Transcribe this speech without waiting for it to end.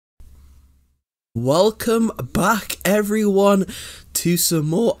Welcome back everyone to some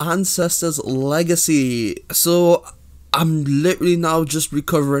more Ancestors Legacy. So I'm literally now just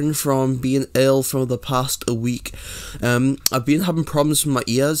recovering from being ill for the past week. I've been having problems with my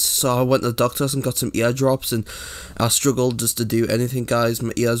ears, so I went to the doctors and got some ear drops, and I struggled just to do anything, guys.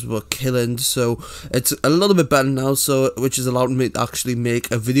 My ears were killing, so it's a little bit better now, so which has allowed me to actually make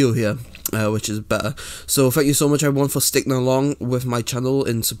a video here, which is better. So thank you so much everyone for sticking along with my channel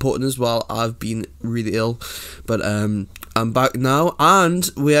and supporting us while I've been really ill. But I'm back now, and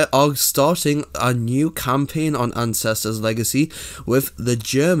we are starting a new campaign on Ancestors Legacy with the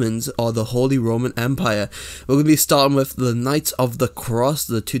Germans, or the Holy Roman Empire. We're going to be starting with the Knights of the Cross,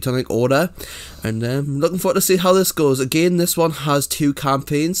 the Teutonic Order, and I'm looking forward to see how this goes. Again, this one has two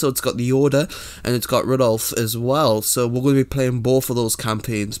campaigns, so it's got the Order and it's got Rudolph as well, so we're going to be playing both of those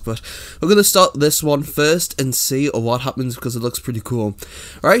campaigns, but we're going to start this one first and see what happens because it looks pretty cool.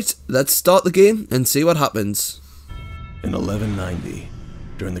 Alright, let's start the game and see what happens. In 1190,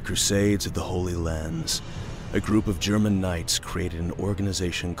 during the Crusades of the Holy Lands, a group of German knights created an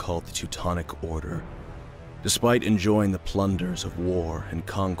organization called the Teutonic Order. Despite enjoying the plunders of war and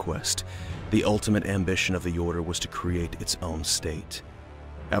conquest, the ultimate ambition of the order was to create its own state.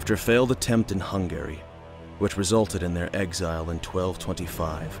 After a failed attempt in Hungary, which resulted in their exile in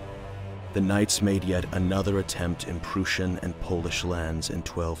 1225, the knights made yet another attempt in Prussian and Polish lands in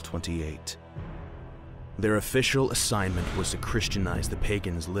 1228. Their official assignment was to Christianize the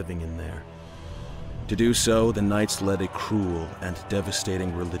pagans living in there. To do so, the knights led a cruel and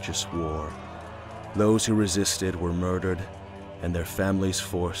devastating religious war. Those who resisted were murdered, and their families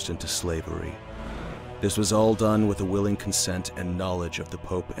forced into slavery. This was all done with the willing consent and knowledge of the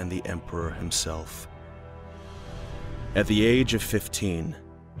Pope and the Emperor himself. At the age of 15,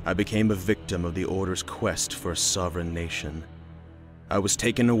 I became a victim of the Order's quest for a sovereign nation. I was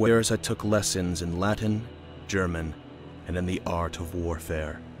taken away as I took lessons in Latin, German, and in the art of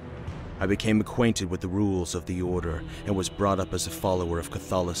warfare. I became acquainted with the rules of the Order and was brought up as a follower of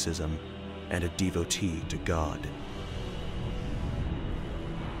Catholicism and a devotee to God.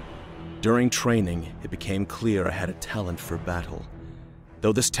 During training, it became clear I had a talent for battle,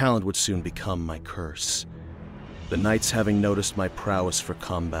 though this talent would soon become my curse. The knights, having noticed my prowess for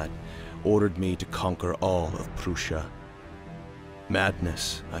combat, ordered me to conquer all of Prussia.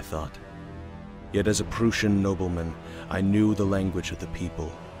 Madness, I thought. Yet as a Prussian nobleman, I knew the language of the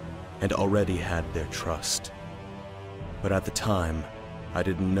people, and already had their trust. But at the time, I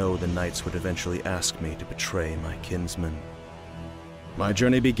didn't know the knights would eventually ask me to betray my kinsmen. My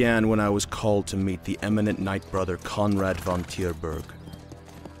journey began when I was called to meet the eminent knight brother Conrad von Tierberg.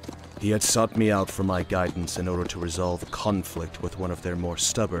 He had sought me out for my guidance in order to resolve a conflict with one of their more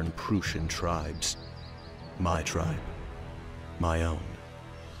stubborn Prussian tribes. My tribe. My own.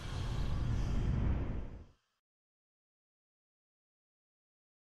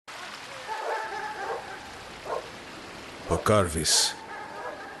 Pokarvis.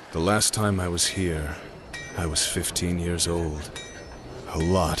 The last time I was here, I was 15 years old. A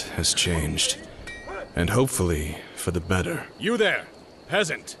lot has changed, and hopefully for the better. You there,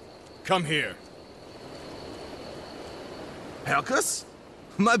 peasant! Come here. Helcus?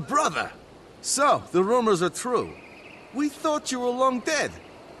 My brother! So, the rumors are true. We thought you were long dead.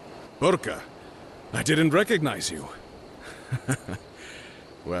 Burka, I didn't recognize you.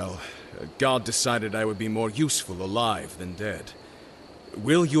 Well, God decided I would be more useful alive than dead.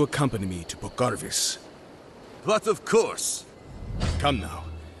 Will you accompany me to Pokarvis? But of course. Come now,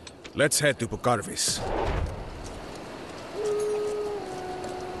 let's head to Pokarvis.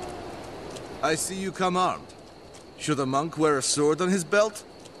 I see you come armed. Should a monk wear a sword on his belt?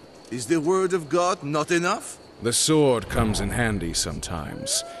 Is the word of God not enough? The sword comes in handy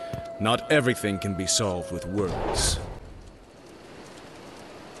sometimes. Not everything can be solved with words.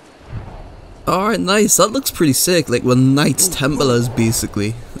 Alright, nice. That looks pretty sick. Like we're Knights Templars,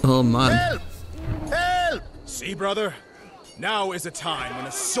 basically. Oh man. Help! Help! See, brother? Now is a time when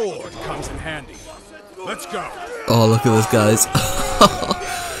a sword comes in handy. Let's go. Oh, look at this, guys.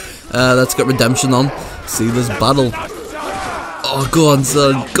 Let's get redemption on. See this battle. Oh, go on,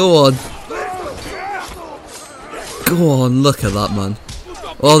 son. Go on. Go on. Look at that, man.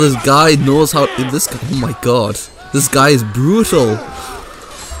 Oh, this guy knows how. This. Oh my god. This guy is brutal.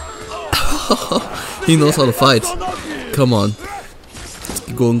 He knows how to fight. Come on.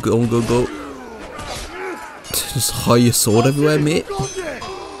 Go, go, go, go. Just hire your sword everywhere, mate.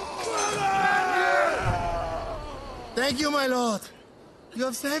 Thank you, my lord. You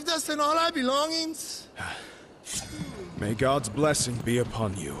have saved us and all our belongings. May God's blessing be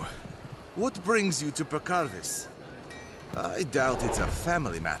upon you. What brings you to Pokarvis? I doubt it's a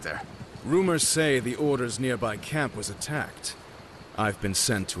family matter. Rumors say the Order's nearby camp was attacked. I've been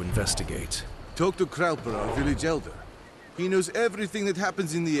sent to investigate. Talk to Krauper, our village elder. He knows everything that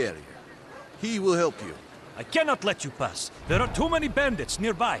happens in the area. He will help you. I cannot let you pass. There are too many bandits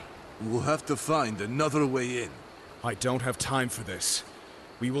nearby. We will have to find another way in. I don't have time for this.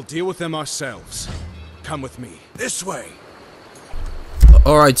 We will deal with them ourselves. Come with me. This way!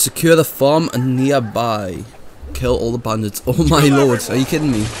 Alright, secure the farm nearby. Kill all the bandits. Oh my lord, are you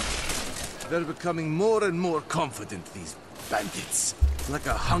kidding me? They're becoming more and more confident, these bandits. Like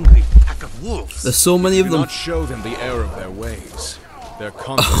a hungry pack of wolves. There's so many of Do them. not show them the error of their ways. Their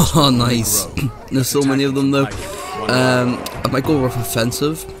confidence Oh, will nice. grow. There's so many of them though. I might go with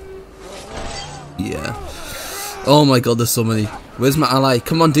offensive. Yeah. Oh my god, there's so many. Where's my ally?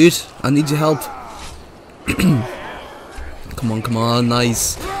 Come on, dude. I need your help. Come on,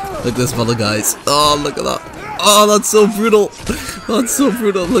 nice. Look at this fella, guys. Oh, look at that. Oh, that's so brutal. That's so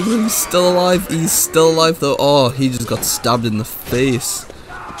brutal. Look at him, he's still alive. He's still alive though. Oh, he just got stabbed in the face.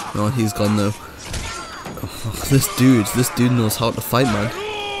 Oh, he's gone now. Oh, this dude knows how to fight, man.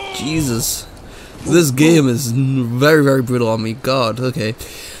 Jesus. This game is very, very brutal on me. God, okay.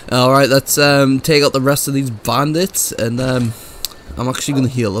 Alright, let's take out the rest of these bandits, and I'm actually going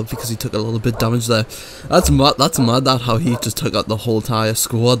to heal up because he took a little bit damage there. That's mad that how he just took out the whole entire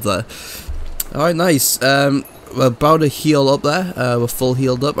squad there. Alright, nice. We're about to heal up there. We're full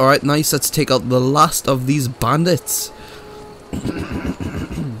healed up. Alright, nice. Let's take out the last of these bandits.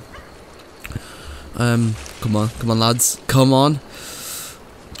 Come on lads. Come on.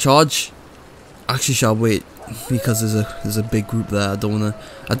 Charge. Actually, shall wait because there's a big group there. I don't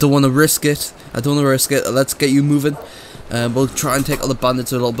wanna risk it. Let's get you moving. We'll try and take all the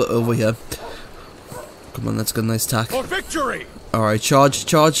bandits a little bit over here. Come on, let's get a nice attack. For victory! Alright, charge.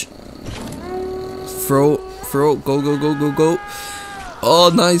 Throw, go.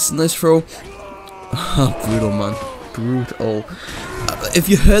 Oh, nice throw. Brutal, man. Brutal. If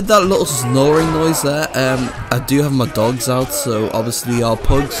you heard that little snoring noise there, I do have my dogs out, so obviously our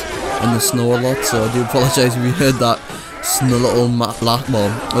pugs and they snore a lot, so I do apologise if you heard that little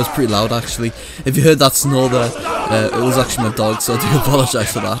well, it was pretty loud actually. If you heard that snore there, it was actually my dog, so I do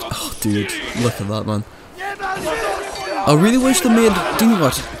apologise for that. Oh dude, look at that, man. I really wish they made,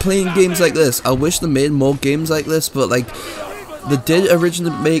 playing games like this, I wish they made more games like this, but like, they did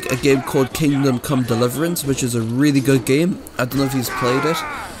originally make a game called Kingdom Come Deliverance, which is a really good game. I don't know if you've played it,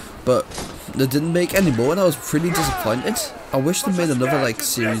 but they didn't make any more, and I was pretty disappointed. I wish they made another like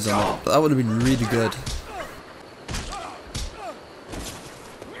series on it. That would have been really good.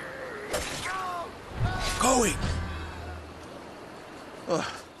 Going!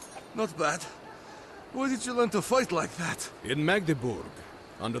 Not bad. Where did you learn to fight like that? In Magdeburg,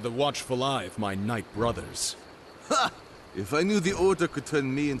 under the watchful eye of my knight brothers. Ha! If I knew the Order could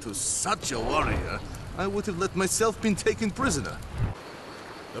turn me into such a warrior, I would have let myself been taken prisoner.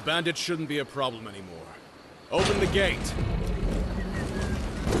 The bandits shouldn't be a problem anymore. Open the gate!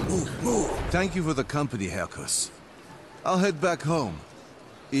 Move! Thank you for the company, Herkus. I'll head back home.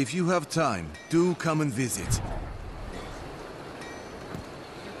 If you have time, do come and visit.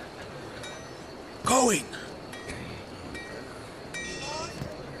 Going!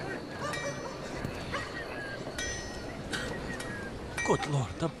 Good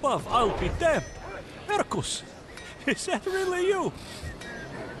Lord above, I'll be damned. Herkus, is that really you?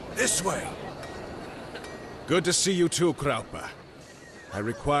 This way! Good to see you too, Krauper. I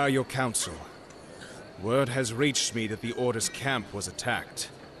require your counsel. Word has reached me that the Order's camp was attacked.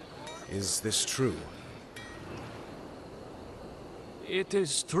 Is this true? It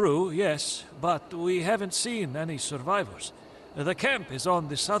is true, yes, but we haven't seen any survivors. The camp is on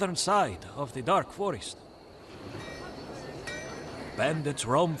the southern side of the Dark Forest. Bandits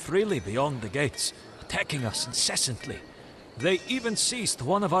roam freely beyond the gates, attacking us incessantly. They even seized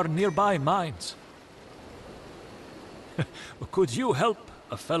one of our nearby mines. Could you help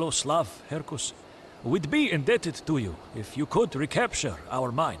a fellow Slav, Herkus? We'd be indebted to you if you could recapture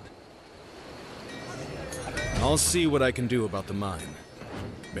our mine. I'll see what I can do about the mine.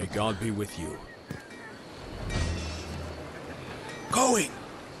 May God be with you. Going!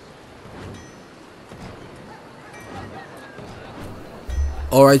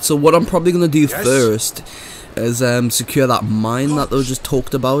 Alright, so what I'm probably going to do first is secure that mine that they just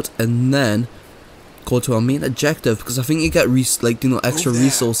talked about, and then go to our main objective, because I think you get extra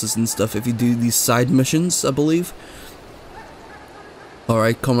resources and stuff if you do these side missions, I believe.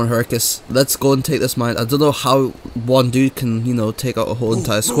 Alright, come on, Herkus. Let's go and take this mine. I don't know how one dude can, take out a whole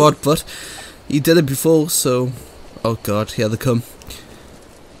entire squad, but he did it before, so... Oh god, here they come.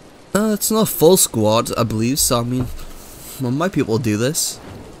 It's not a full squad, I believe, so I mean... I might be able to do this.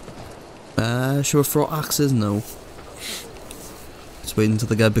 Should we throw axes? No. Just wait until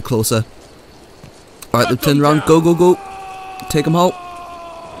they get a bit closer. Alright, they've turned around. Go, go, go. Take them out.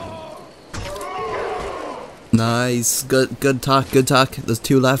 Nice. Good attack, good attack. There's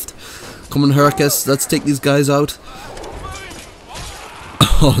 2 left. Come on, Heracus. Let's take these guys out.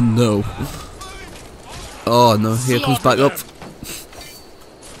 Oh no. Oh no, here comes back up.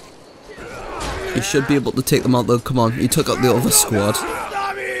 You should be able to take them out though, come on. He took out the other squad.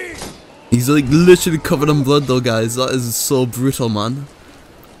 He's like literally covered in blood though, guys. That is so brutal, man.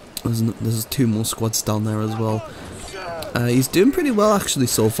 There's 2 more squads down there as well. He's doing pretty well actually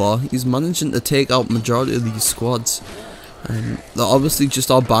so far. He's managing to take out majority of these squads. They're obviously just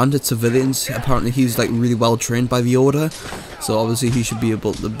our bandit civilians. Apparently he's like really well trained by the Order. So obviously he should be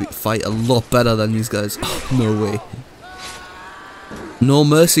able to fight a lot better than these guys. Oh, no way. No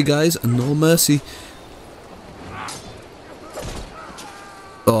mercy, guys. No mercy.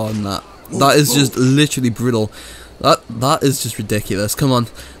 Oh, nah. That is just literally brutal. That is just ridiculous. Come on.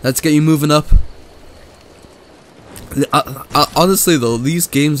 Let's get you moving up. Honestly though, these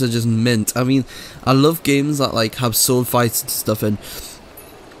games are just mint. I mean, I love games that like have sword fights and stuff in.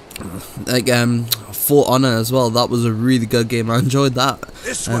 Like For Honor as well. That was a really good game. I enjoyed that.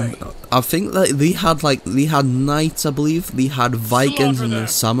 I think that they had knights, I believe. They had Vikings and the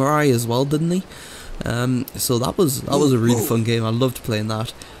samurai as well, didn't they? So that was a really fun game. I loved playing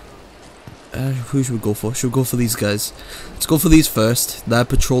that. Who should we go for? Should we go for these guys? Let's go for these first. They're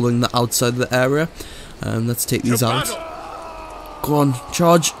patrolling the outside of the area. Let's take these out. Go on,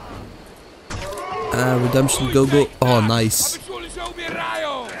 charge. Redemption, go, go. Oh, nice.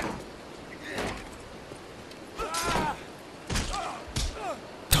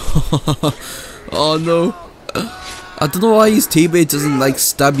 Oh no. I don't know why his teammate doesn't like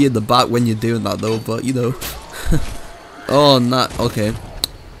stab you in the back when you're doing that though, but you know. Oh, not okay.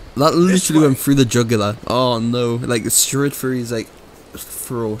 That literally went through the jugular. Oh no, like straight through his like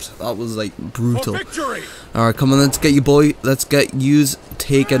throat. That was like brutal. Alright, come on, let's get you boy. Let's get yous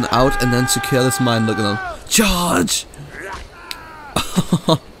taken out and then secure this mine. Look at him. Charge!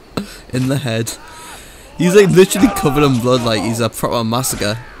 In the head. He's like literally covered in blood, like he's a proper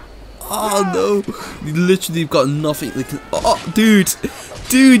massacre. Oh no! You literally got nothing. Oh, dude!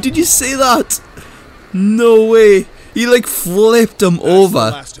 Dude, did you see that? No way! He like flipped him over.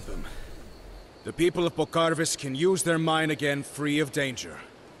 The last of them. The people of Bokarvis can use their mine again, free of danger.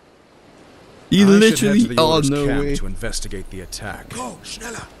 He literally. To the oh no camp way! To investigate the attack. Go,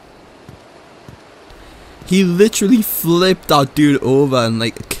 schneller. He literally flipped that dude over and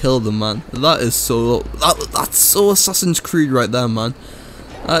like killed him, man. That is so. That's so Assassin's Creed right there, man.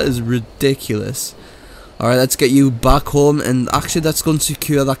 That is ridiculous. Alright, let's get you back home and actually let's go and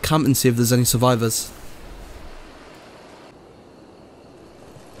secure that camp and see if there's any survivors.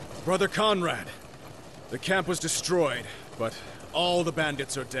 Brother Conrad, the camp was destroyed, but all the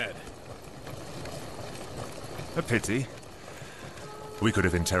bandits are dead. A pity. We could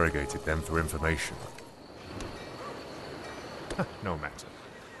have interrogated them for information. No matter.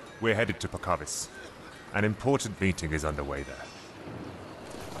 We're headed to Bokarvis. An important meeting is underway there.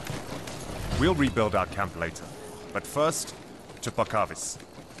 We'll rebuild our camp later. But first, to Bokarvis.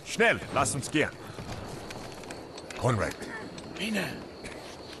 Schnell, lass uns gehen. Conrad.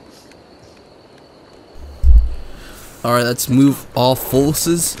 Alright, let's move our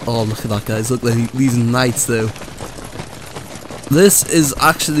forces. Oh, look at that, guys. Look at these knights, though. This is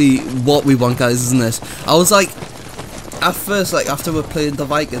actually what we want, guys, isn't it? I was like, at first, like, after we played the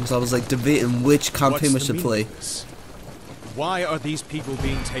Vikings, I was like debating which campaign we should play. Why are these people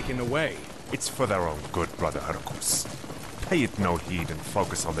being taken away? It's for their own good, Brother Heracus. Pay it no heed and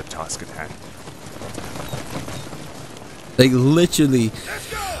focus on the task at hand. Like, literally,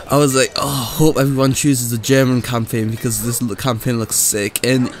 I was like, oh, hope everyone chooses the German campaign because this campaign looks sick.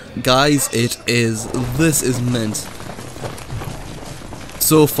 And, guys, it is. This is mint.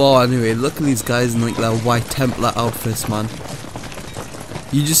 So far, anyway. Look at these guys in, like, their white Templar outfits, man.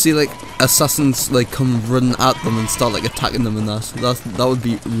 You just see, like, assassins, like, come running at them and start, like, attacking them and that would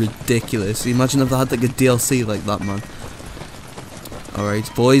be ridiculous. Imagine if they had, like, a DLC like that, man.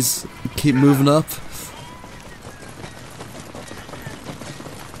 Alright, boys, keep moving up.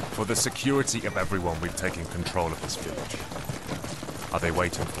 For the security of everyone, we've taken control of this village. Are they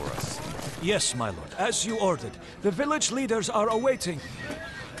waiting for us? Yes, my lord, as you ordered. The village leaders are awaiting.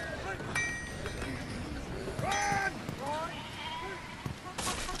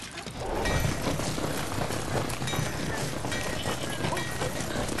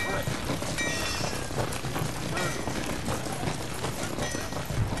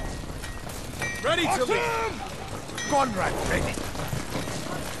 Ready to leave! Conrad, ready.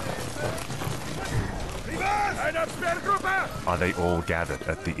 Are they all gathered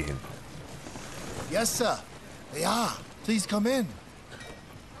at the inn? Yes, sir. They are. Please come in.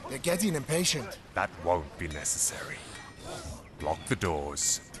 They're getting impatient. That won't be necessary. Lock the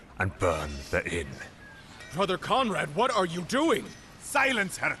doors and burn the inn. Brother Conrad, what are you doing?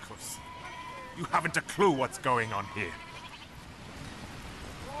 Silence, Heracles! You haven't a clue what's going on here.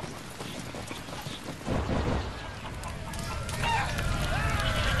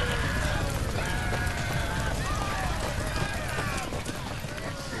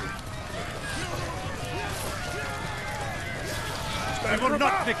 We will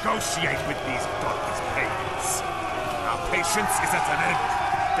not negotiate with these godless pagans. Our patience is at an end.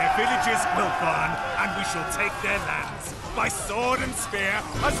 Their villages will burn, and we shall take their lands by sword and spear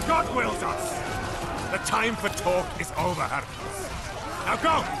as God wills us. The time for talk is over, Heracles. Now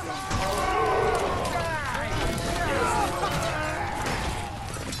go!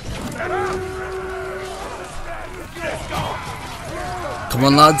 Come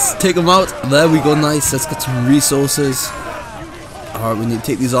on, lads, take them out. There we go, nice. Let's get some resources. Alright, we need to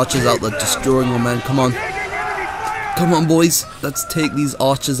take these archers out. They're destroying our men. Come on. Come on, boys. Let's take these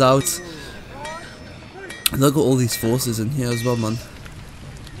archers out. Look at all these forces in here as well, man.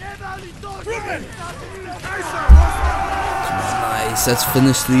 Nice. Let's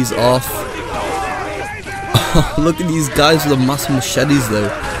finish these off. Look at these guys with the massive machetes, though.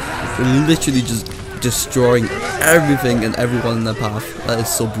 They're literally just destroying everything and everyone in their path. That is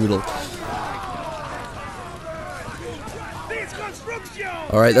so brutal.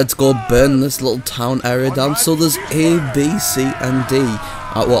 Alright, let's go burn this little town area down. So there's A, B, C, and D.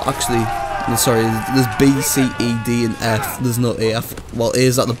 Well, actually, sorry, there's B, C, E, D, and F. There's no A, F. Well, A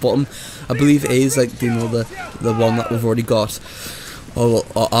is at the bottom. I believe A is like, you know, the one that we've already got. Or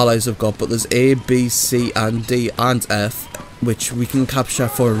our allies have got. But there's A, B, C, and D, and F, which we can capture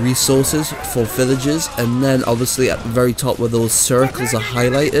for resources, for villages. And then, obviously, at the very top where those circles are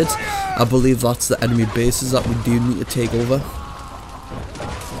highlighted, I believe that's the enemy bases that we do need to take over.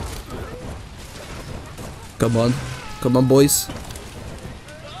 Come on boys.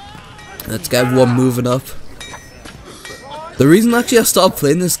 Let's get everyone moving up. The reason actually I started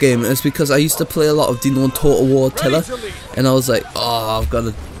playing this game is because I used to play a lot of Total War Tiller, and I was like, oh, I've got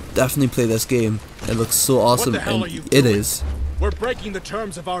to definitely play this game. It looks so awesome, and it is. We're breaking the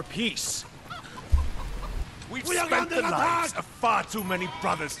terms of our peace. We've spent the lives of far too many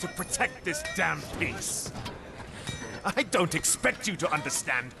brothers to protect this damn peace. I don't expect you to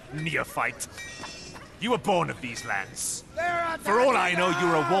understand, neophyte. You were born of these lands. For all I know,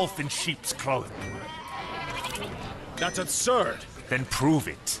 you're a wolf in sheep's clothing. That's absurd. Then prove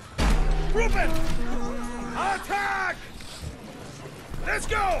it. Ruben! Attack! Let's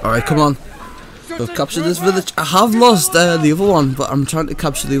go! Alright, come on. We've captured this village. I have lost the other one, but I'm trying to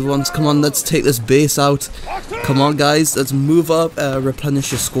capture the other ones. Come on, let's take this base out. Come on, guys. Let's move up,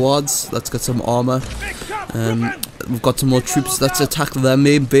 replenish your squads. Let's get some armor. We've got some more troops. Let's attack their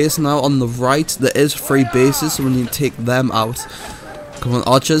main base now. On the right, there is 3 bases, so we need to take them out. Come on,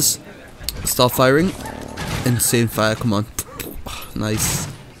 archers. Start firing. Insane fire, come on. Nice.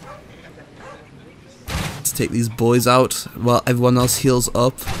 Let's take these boys out while everyone else heals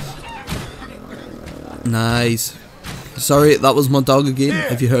up. Nice. Sorry, that was my dog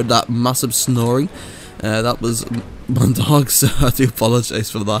again. If you heard that massive snoring, that was my dog, so I do apologise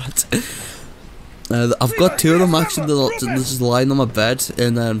for that. I've got 2 of them actually. They're just lying on my bed,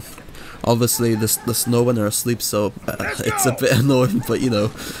 and obviously the snow when they're asleep, so it's a bit annoying, but you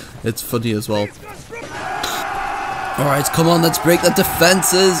know, it's funny as well. Alright, come on, let's break the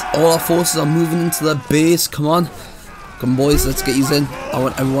defences. All our forces are moving into their base. Come on, boys, let's get you in. I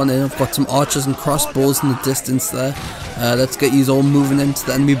want everyone in. I've got some archers and crossbows in the distance there. Let's get you all moving into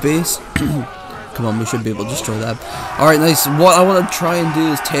the enemy base. Come on, we should be able to destroy them. Alright, nice. What I want to try and do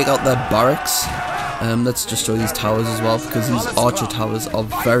is take out their barracks. Let's destroy these towers as well, because these archer towers are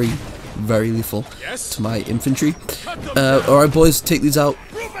very, very lethal to my infantry. Alright, boys, take these out.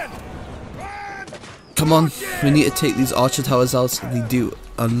 Come on, we need to take these archer towers out. They do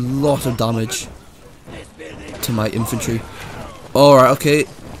a lot of damage to my infantry. Alright, okay.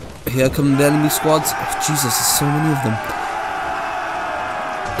 Here come the enemy squads. Oh, Jesus, there's so many of them.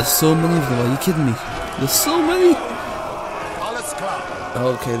 There's so many of them, are you kidding me? There's so many!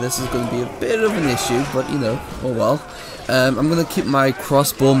 Okay, this is going to be a bit of an issue, but you know, oh well. I'm going to keep my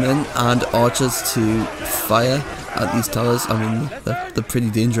crossbowmen and archers to fire at these towers. I mean, they're pretty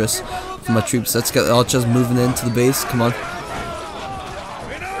dangerous for my troops. Let's get the archers moving into the base, come on.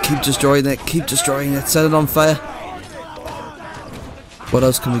 Keep destroying it, set it on fire. What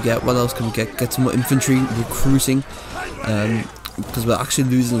else can we get? Get some more infantry recruiting. because we're actually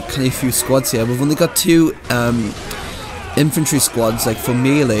losing kind of few squads here. We've only got 2 infantry squads, like for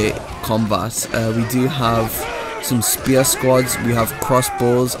melee combat. We do have some spear squads, we have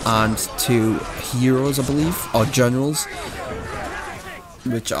crossbows, and 2 heroes, I believe, or generals,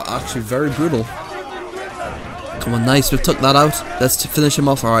 which are actually very brutal. Come on, nice, we've took that out. Let's finish him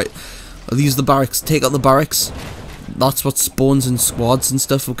off. Alright, I'll use the barracks, take out the barracks. That's what spawns in squads and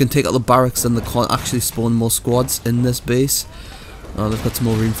stuff. We can take out the barracks, then they can't actually spawn more squads in this base. Oh, they've got some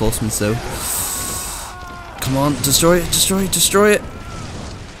more reinforcements though. Come on, destroy it, destroy it, destroy it.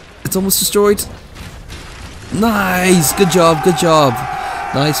 It's almost destroyed. Nice, good job, good job.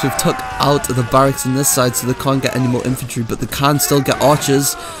 Nice, we've took out the barracks on this side, so they can't get any more infantry, but they can still get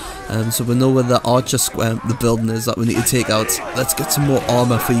archers. So we know where the archer the building is that we need to take out. Let's get some more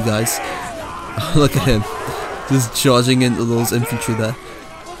armor for you guys. Look at him, just charging into those infantry there.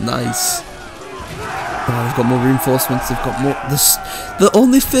 Nice. Oh, they've got more reinforcements. They've got more. The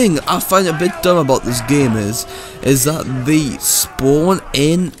only thing I find a bit dumb about this game is that they spawn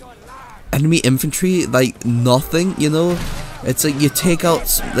in enemy infantry like nothing, you know. It's like you take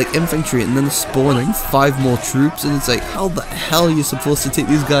out like infantry and then spawn in 5 more troops, and it's like, how the hell are you supposed to take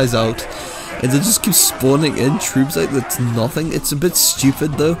these guys out? And they just keep spawning in troops like that's nothing. It's a bit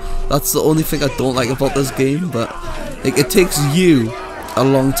stupid though. That's the only thing I don't like about this game. But like, it takes you a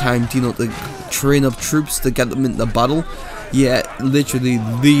long time to, you know, to train up troops to get them into battle. Yeah, literally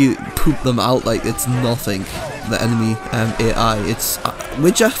they poop them out like it's nothing. The enemy AI, it's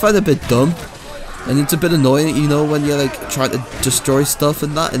which I find a bit dumb. And it's a bit annoying, you know, when you're like trying to destroy stuff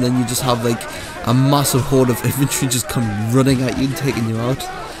and that, and then you just have like a massive horde of infantry just come running at you and taking you out.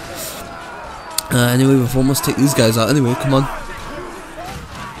 Anyway, we've almost taken these guys out. Anyway, come on.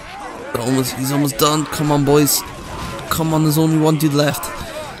 He's almost done. Come on, boys. Come on, there's only 1 dude left.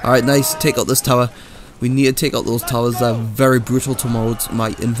 Alright, nice. Take out this tower. We need to take out those towers. They're very brutal towards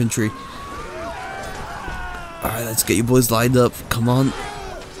my infantry. Alright, let's get you boys lined up. Come on.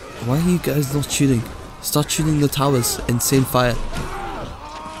 Why are you guys not shooting? Start shooting the towers. Insane fire.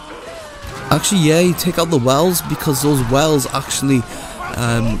 Actually, yeah, you take out the wells, because those wells actually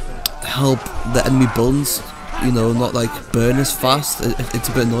help the enemy buildings, you know, not like burn as fast. It's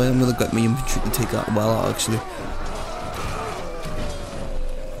a bit annoying. I'm gonna get my infantry to take that well out actually.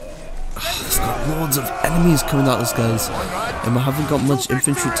 There's got loads of enemies coming at us, guys, and we haven't got much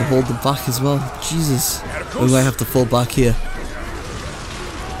infantry to hold them back as well. Jesus, we might have to fall back here.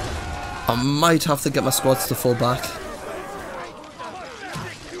 I might have to get my squads to fall back.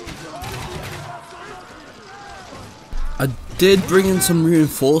 I did bring in some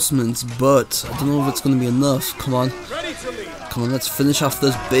reinforcements, but I don't know if it's going to be enough. Come on. Come on, let's finish off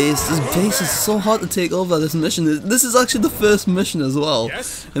this base. This base is so hard to take over, this mission. This is actually the first mission as well.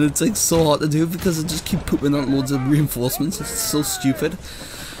 And it's like so hard to do because I just keep pooping out loads of reinforcements. It's so stupid.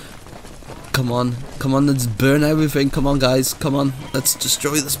 Come on, let's burn everything. Come on, guys, come on. Let's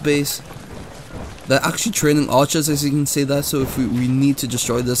destroy this base. They're actually training archers, as you can see there, so if we need to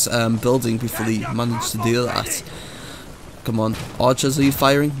destroy this building before they manage to do that. Come on, archers, are you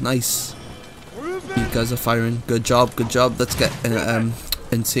firing? Nice. You guys are firing. Good job, good job. Let's get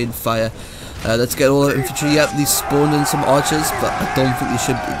insane fire. Let's get all our infantry. Yep, they spawned in some archers, but I don't think they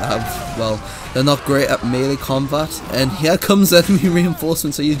should have. Well, they're not great at melee combat. And here comes enemy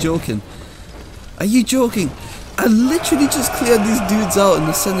reinforcements. Are you joking? Are you joking? I literally just cleared these dudes out and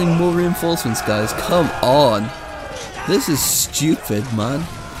they're sending more reinforcements, guys. Come on. This is stupid, man.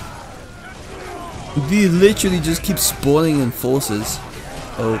 They literally just keep spawning in forces.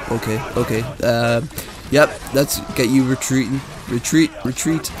 Oh, okay. Yep, let's get you retreating. Retreat.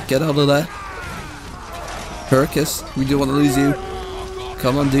 Get out of there. Hercus, we don't want to lose you.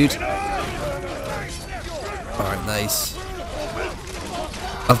 Come on, dude. Alright, nice.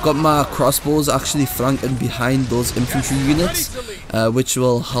 I've got my crossbows actually flanking behind those infantry units, which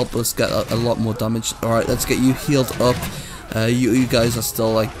will help us get a lot more damage. Alright, let's get you healed up. You guys are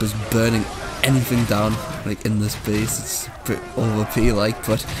still like just burning anything down like in this base. It's pretty OP like,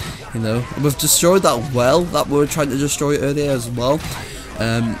 but you know, we've destroyed that well that we were trying to destroy earlier as well,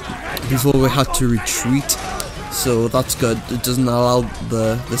 before we had to retreat, so that's good. It doesn't allow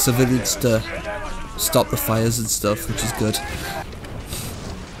the civilians to stop the fires and stuff, which is good.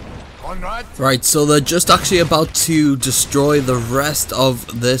 Right, so they're just actually about to destroy the rest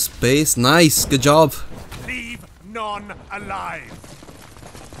of this base. Nice, good job. Leave none alive.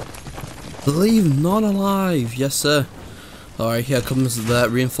 Leave none alive, yes sir. Alright, here comes the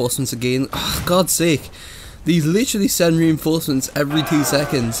reinforcements again. Oh, God's sake. These literally send reinforcements every 2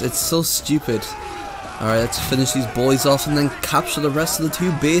 seconds. It's so stupid. Alright, let's finish these boys off and then capture the rest of the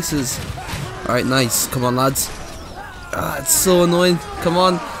 2 bases. Alright, nice. Come on, lads. Ah, it's so annoying. Come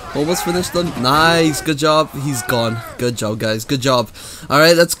on. Almost finished them. Nice. Good job. He's gone. Good job, guys. Good job.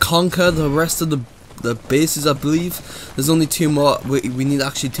 Alright, let's conquer the rest of the bases, I believe. There's only 2 more we need to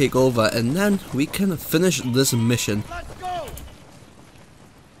actually take over, and then we can finish this mission.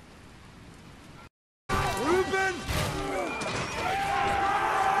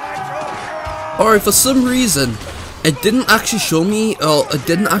 Alright, for some reason it didn't actually show me, or it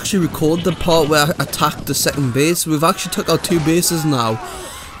didn't actually record the part where I attacked the second base. We've actually took out 2 bases now.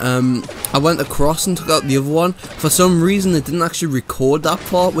 I went across and took out the other one. For some reason it didn't actually record that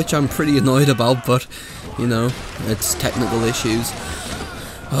part, which I'm pretty annoyed about, but you know, it's technical issues.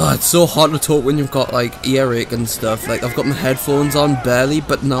 Oh, it's so hard to talk when you've got like earache and stuff. Like, I've got my headphones on barely,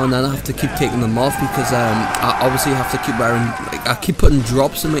 but now and then I have to keep taking them off because I obviously have to keep wearing, like, I keep putting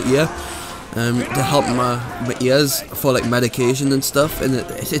drops in my ear to help my ears for like medication and stuff, and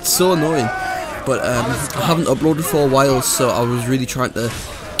it's so annoying. But I haven't uploaded for a while, so I was really trying to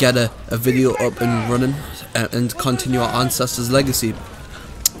get a video up and running and continue our Ancestors Legacy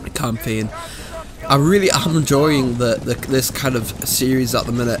campaign. I really am enjoying this kind of series at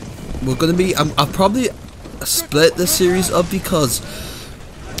the minute. We're gonna be, I'll probably split this series up because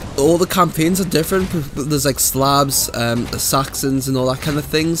all the campaigns are different. There's like Slavs, Saxons and all that kind of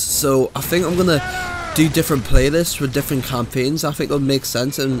things, so I think I'm gonna do different playlists for different campaigns. I think it'll make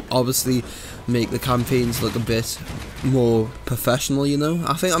sense, and obviously make the campaigns look a bit more professional, you know.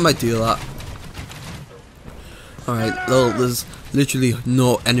 I think I might do that. Alright, well, there's literally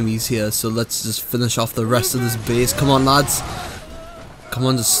no enemies here, so let's just finish off the rest of this base. Come on, lads. Come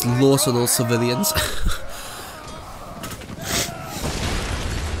on, just slaughter those civilians.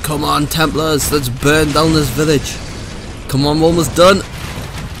 Come on, Templars, let's burn down this village. Come on, we're almost done.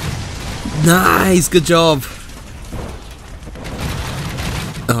 Nice, good job.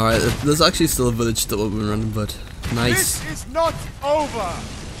 Alright, there's actually still a village still up and running, but nice. This is not over.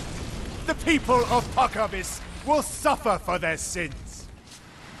 The people of Pakabis will suffer for their sins.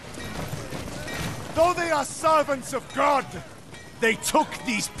 Though they are servants of God, they took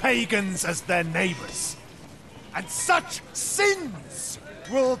these pagans as their neighbors. And such sins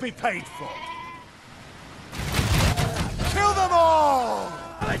will be paid for. Kill them all!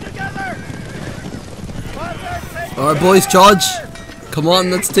 Together! Alright, boys, charge! Come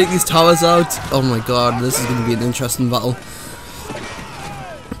on, let's take these towers out. Oh my god, this is going to be an interesting battle.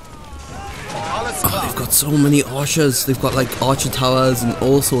 Oh, they've got so many archers. They've got like archer towers and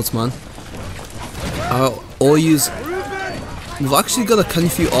all sorts, man. We've actually got a kind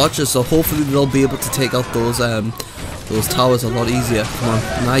of few archers, so hopefully they'll be able to take out those towers a lot easier. Come on,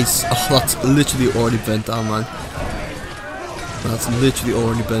 nice. Oh, that's literally already burnt down, man. That's literally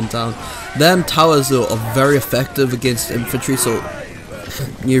already burnt down. Them towers though are very effective against infantry, so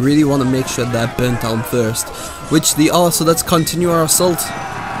you really want to make sure they're burnt down first, which they are. So let's continue our assault.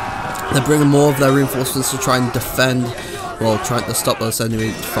 They're bringing more of their reinforcements to try and defend, well, trying to stop us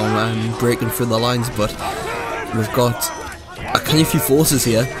anyway from breaking through the lines, but we've got a kind of few forces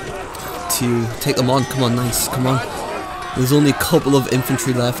here to take them on. Come on, nice, come on. There's only a couple of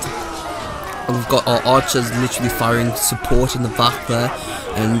infantry left. And we've got our archers literally firing support in the back there,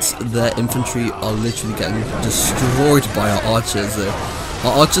 and their infantry are literally getting destroyed by our archers there.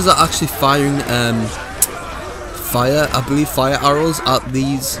 Our archers are actually firing fire arrows at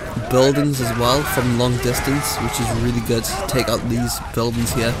these buildings as well from long distance, which is really good to take out these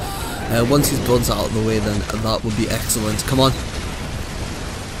buildings here. Once these buildings are out of the way, then that would be excellent. Come on.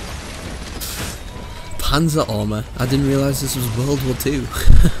 Panzer armor. I didn't realize this was World War II.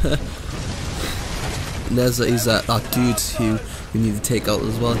 And there's that dude who we need to take out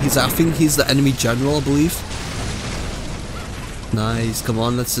as well. I think he's the enemy general, I believe. Nice, come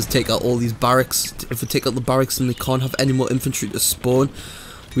on, let's just take out all these barracks. If we take out the barracks, then we can't have any more infantry to spawn.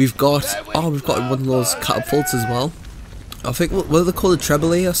 We've got one of those catapults as well. I think, what are they called, a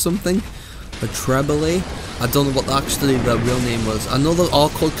trebile or something? A trebile? I don't know what actually their real name was. I know they are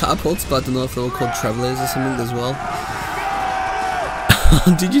called catapults, but I don't know if they were called trebiles or something as well.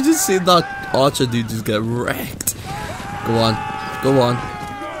 Did you just see that archer dude just get wrecked? Go on, go on.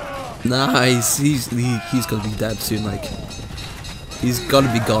 Nice, he's gonna be dead soon, like. He's gotta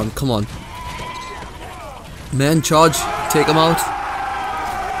be gone, come on. Men, charge, take him out.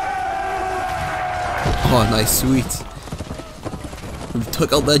 Oh, nice, sweet. We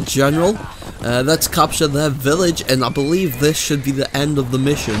took out their general. Let's capture their village, and I believe this should be the end of the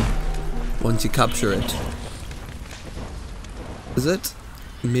mission once you capture it. Is it?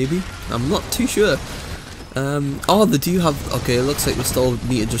 Maybe? I'm not too sure. Oh, they do have... Okay, it looks like we still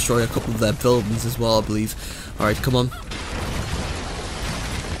need to destroy a couple of their buildings as well, I believe. Alright, come on.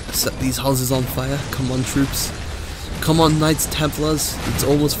 Set these houses on fire. Come on, troops. Come on, Knights Templars, it's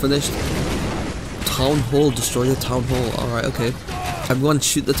almost finished. Town Hall, destroy the Town Hall. Alright, okay. Everyone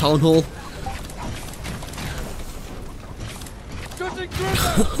shoot the Town Hall.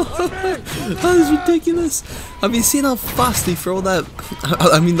 That is ridiculous. Have you seen how fast they throw their...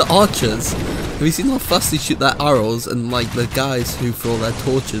 I mean the archers. Have you seen how fast they shoot their arrows, and like the guys who throw their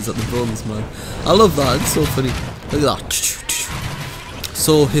torches at the drums, man? I love that, it's so funny. Look at that.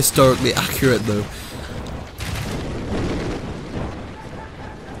 So historically accurate though.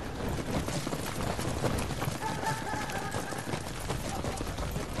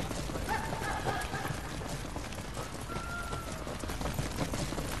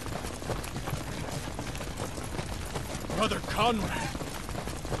 Brother Conrad,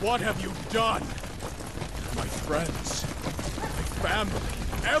 what have you done? My friends, my family,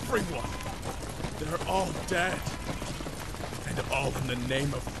 everyone, they're all dead. And all in the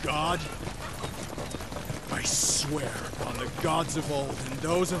name of God? I swear upon the gods of old and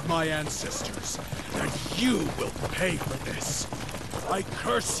those of my ancestors that you will pay for this. I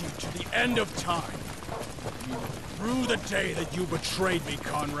curse you to the end of time. You rue the day that you betrayed me,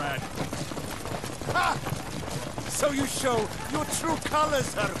 Conrad. Ha! So you show your true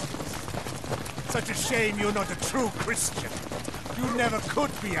colors, Hercules. Such a shame you're not a true Christian. You never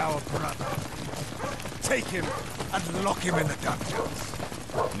could be our brother. Take him and lock him in the dungeons.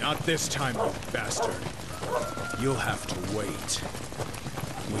 Not this time, you bastard. You'll have to wait.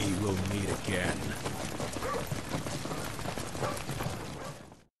 We will meet again.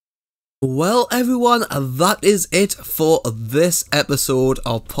 Well everyone, that is it for this episode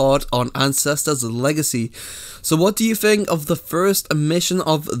of Pod on Ancestors Legacy. So what do you think of the first mission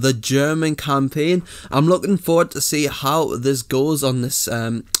of the German campaign? I'm looking forward to see how this goes on this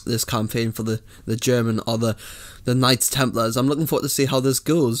this campaign for the German or the Knights Templars. I'm looking forward to see how this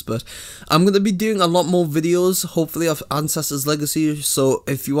goes, but I'm going to be doing a lot more videos, hopefully, of Ancestors Legacy, so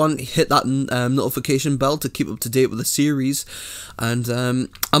if you want, hit that notification bell to keep up to date with the series. And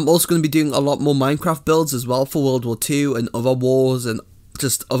I'm also going to be doing a lot more Minecraft builds as well for World War II and other wars and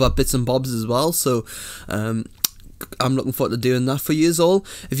just other bits and bobs as well, so I'm looking forward to doing that for you all.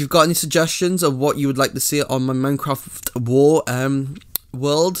 If you've got any suggestions of what you would like to see on my Minecraft war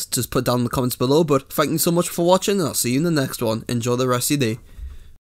world, just put down in the comments below. But thank you so much for watching, and I'll see you in the next one. Enjoy the rest of your day.